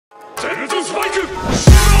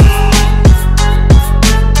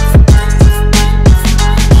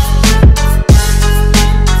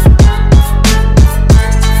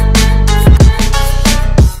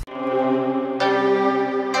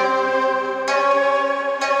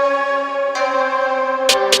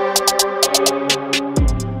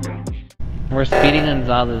We're Speedy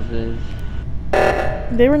Gonzalez's.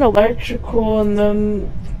 They were in electrical, and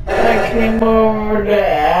then I came over to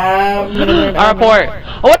admin. I report.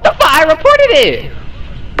 Oh, what the fuck? I reported it.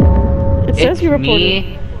 It says It's you reported.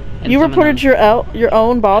 Me and You reported your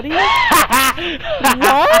own body? What?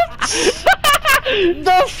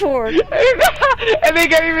 The fork. And they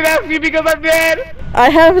can't even ask me because I'm dead.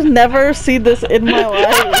 I have never seen this in my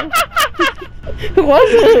life. Who was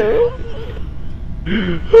it?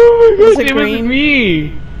 Oh my Was god, it it was green?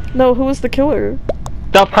 me. No, who was the killer?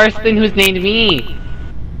 The person who's named me.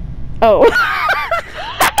 Oh.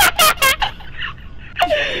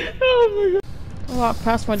 Oh my god. I walked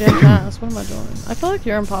past my damn task. What am I doing? I feel like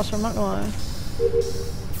you're an imposter, I'm not gonna lie.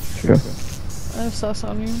 Sure. I have sus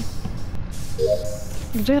on you.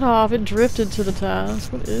 Get off, it drifted to the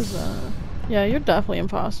task. What is that? Yeah, you're definitely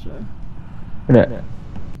imposter. What?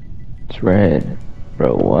 It's red.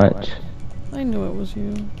 Bro, what? I knew it was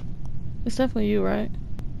you. It's definitely you, right?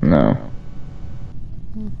 No.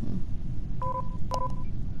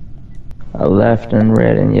 I left and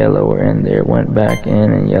red and yellow were in there, went back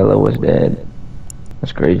in and yellow was dead.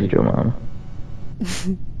 That's crazy, Joe Mama.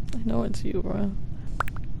 I know it's you, bro.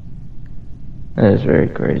 That is very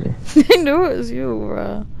crazy. I knew it was you,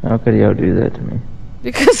 bro. How could y'all do that to me?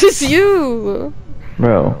 Because it's you!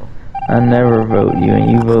 Bro, I never vote you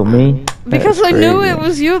and you vote me? Because That's I knew crazy. it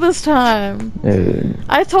was you this time. Dude.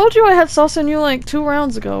 I told you I had sus on you like 2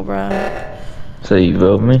 rounds ago, bro. So you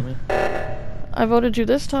vote me? I voted you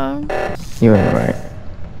this time. You ain't right.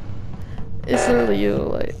 It's literally you,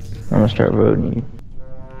 like. I'm gonna start voting you.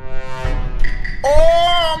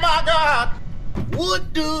 Oh my God!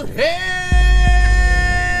 What the hell?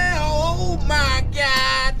 Oh my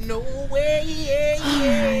God! No way!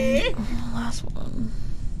 Yeah. Last one.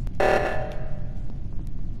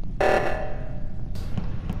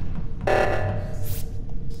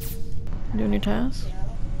 Doing your task?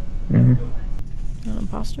 Mm-hmm. You're an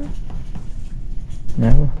imposter?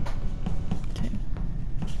 Never. Okay.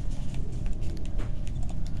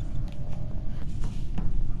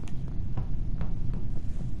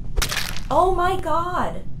 Oh my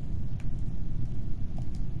God!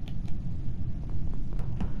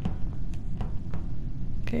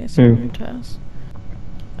 Okay, so your task.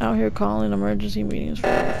 Out here calling emergency meetings for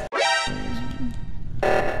no reason.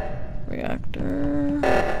 Reactor.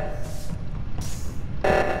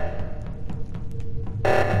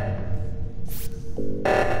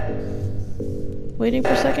 Waiting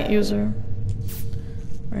for second user.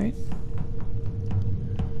 Right.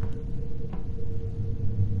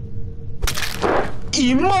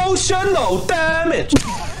 Emotional damage.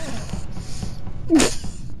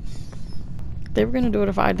 They were gonna do it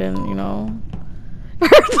if I didn't, you know.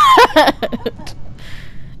 That.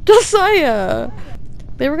 Josiah!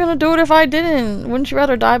 They were gonna do it if I didn't. Wouldn't you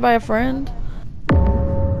rather die by a friend?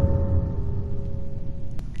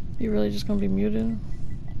 You really just gonna be muted?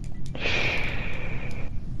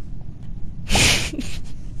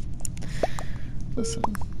 Listen,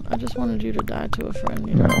 I just wanted you to die to a friend,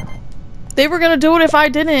 you know? No. They were gonna do it if I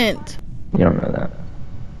didn't! You don't know that.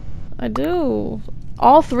 I do.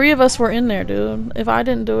 All 3 of us were in there, dude. If I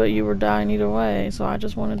didn't do it, you were dying either way, so I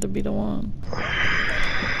just wanted to be the one.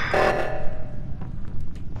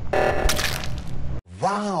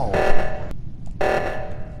 Wow.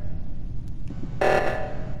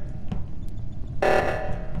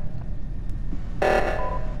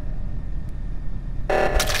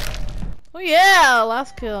 Oh yeah,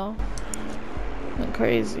 last kill. Went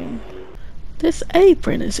crazy. This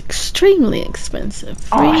apron is extremely expensive.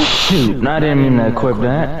 Oh shoot, I didn't mean to equip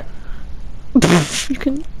that. You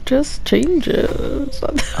can just change it.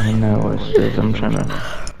 I know, it's just, I'm trying to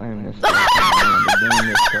claim this stuff. I'm doing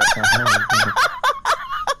this stuff. What is this?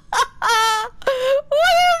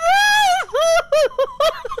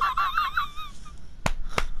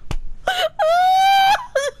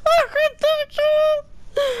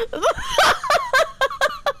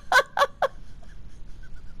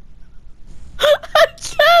 I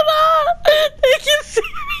cannot take it seriously.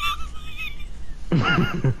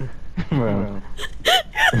 Bro,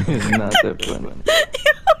 it's not that funny.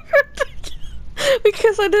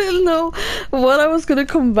 Because I didn't know what I was gonna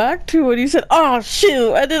come back to when you said, "Oh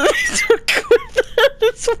shoot!" I didn't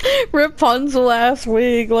this Rapunzel ass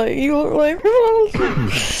wig. Like you look like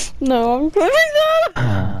no, I'm clipping that.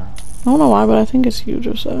 I don't know why, but I think it's you,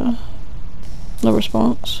 just no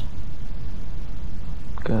response.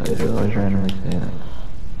 God, I always randomly say that.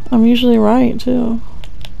 I'm usually right too.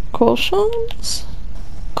 Cochons?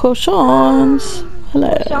 Cochons.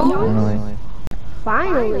 Hello. Finally.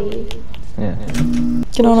 Finally. Yeah.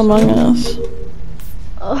 Get on Among Us.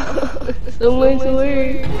 Oh, so much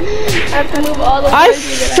work. I have to move all the way. I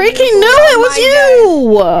freaking knew it was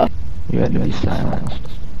you! You had to be silenced.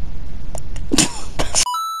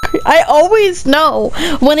 I always know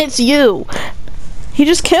when it's you. He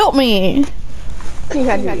just killed me. He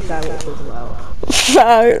had to be silenced as well.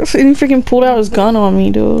 Facts. And he freaking pulled out his gun on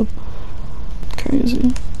me, dude.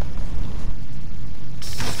 Crazy.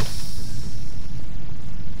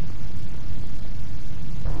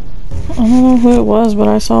 I don't know who it was, but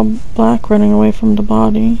I saw Black running away from the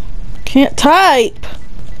body. Can't type!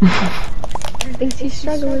 I think she's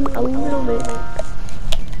struggling a little bit.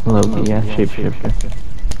 Loki, yeah, shapeshifter.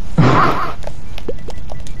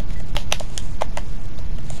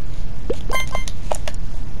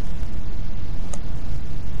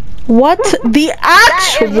 What the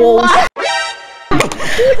actual?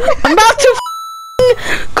 I'm about to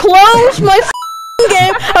close my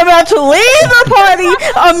game. I'm about to leave the party.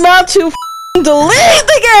 I'm about to delete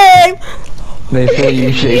the game. They say you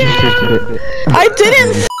shapeshifted. I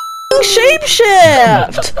didn't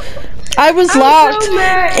shapeshift. I was locked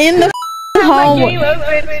in the hallway.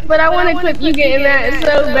 But I want to clip you getting that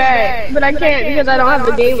so bad. But I can't because I don't have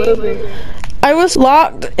the game open. I was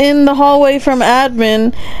locked in the hallway from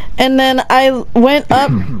admin, and then I went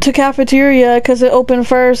up to cafeteria because it opened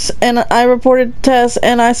first, and I reported Tess,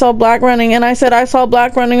 and I saw Black running, and I said I saw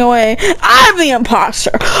Black running away. I'm the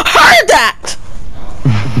imposter. Heard that?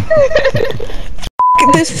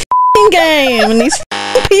 This game and these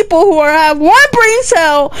people who have one brain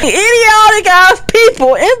cell, idiotic ass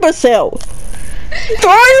people, imbeciles.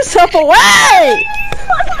 Throw yourself away.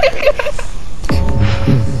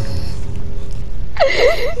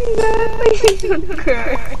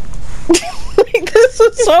 This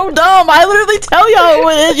is so dumb. I literally tell y'all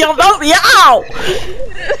what it is. Y'all vote me out.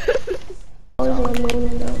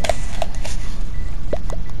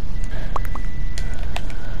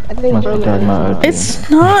 I think It's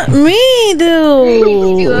not me,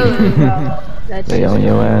 dude. They on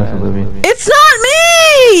your ass, Olivia. It's not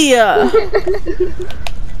me.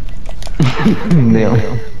 They on.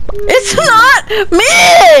 It's not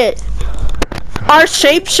me. Our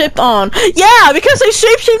shapeshift on. Yeah, because they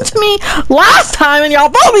shapeshifted me last time and y'all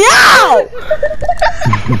vote me out!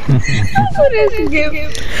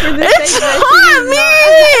 It's not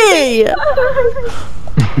me!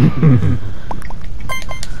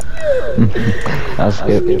 I'll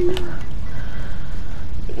skip it.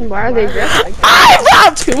 Why are they dressed like that? I'm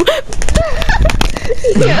about to!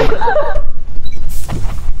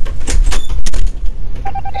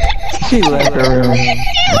 She left her room.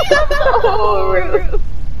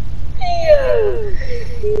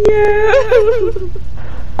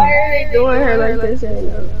 Why are they doing her like this right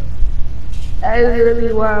now? That is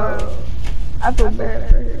really wild. I feel bad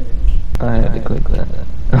for her. I had to click that.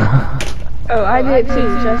 Oh, I did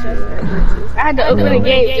too, trust me. I had to open the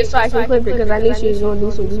game just so I can clip it because I knew she was going to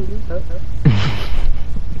do some goofy stuff.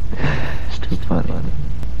 It's too funny.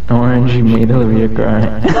 Orange, you made Olivia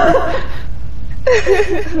cry.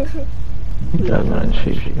 You got my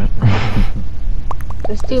shapeshifter.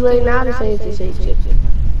 It's too late now to say it's a shapeshifter.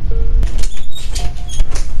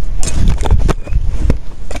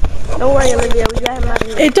 Don't worry, Olivia. We got him out of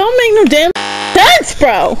here. It don't make no damn sense,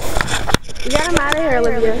 bro! We got him out of here,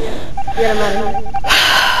 Olivia. We got him out of here.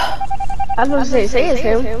 I was supposed to say it's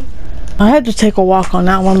him. I had to take a walk on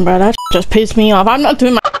that one, bro. That just pissed me off. I'm not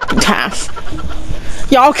doing my task.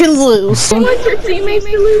 Y'all can lose. You want your teammates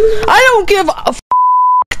to lose? I don't give a f.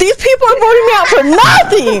 These people are voting me out for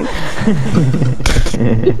nothing!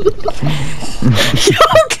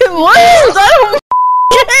 Y'all can lose! I don't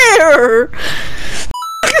care!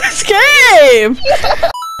 This game!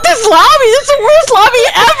 This lobby! This is the worst lobby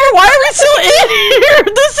ever! Why are we still in here?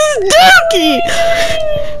 This is dookie!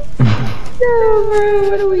 No, bro,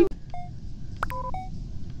 what are we?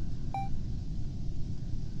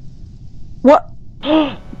 What?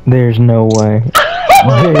 There's no way.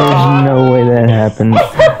 There's no way that happened.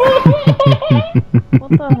 What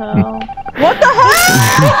the hell? What the hell?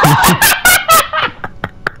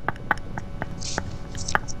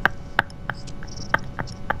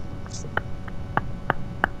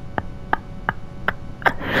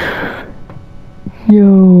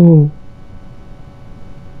 Yo.